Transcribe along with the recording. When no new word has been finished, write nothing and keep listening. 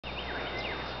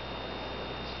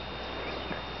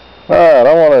Alright,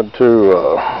 I wanted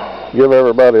to give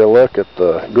everybody a look at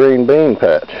the green bean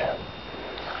patch.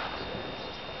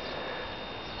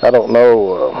 I don't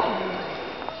know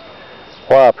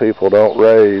why people don't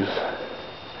raise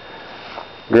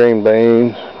green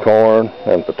beans, corn,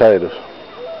 and potatoes.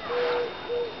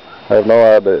 I have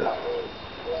no idea.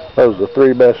 Those are the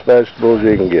three best vegetables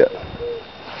you can get.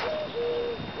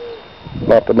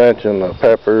 Not to mention the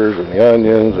peppers and the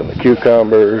onions and the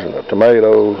cucumbers and the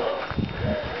tomatoes.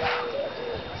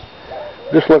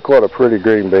 Just look what a pretty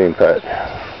green bean patch.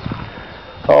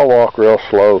 I'll walk real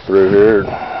slow through here.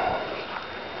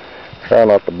 Try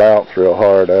not to bounce real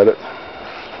hard at it.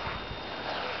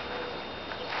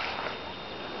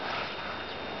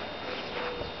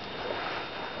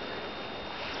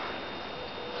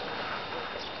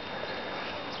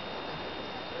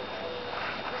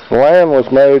 The land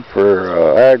was made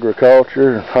for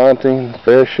agriculture, hunting,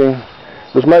 fishing.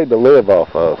 It was made to live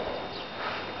off of.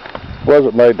 It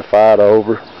wasn't made to fight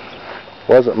over. It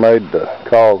wasn't made to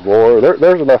cause war.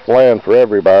 There's enough land for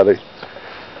everybody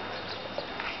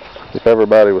if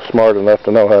everybody was smart enough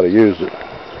to know how to use it.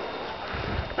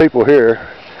 People here,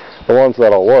 the ones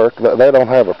that'll work, they don't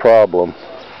have a problem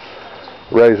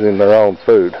raising their own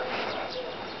food.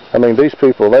 I mean, these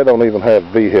people, they don't even have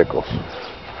vehicles.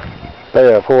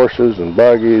 They have horses and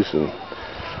buggies, and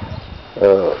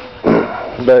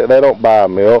they don't buy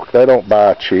milk, they don't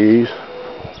buy cheese,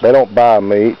 they don't buy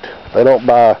meat, they don't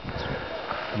buy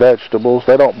vegetables,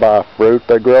 they don't buy fruit.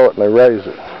 They grow it and they raise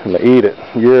it and they eat it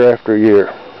year after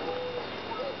year.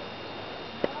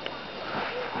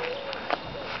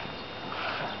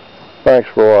 Thanks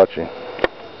for watching.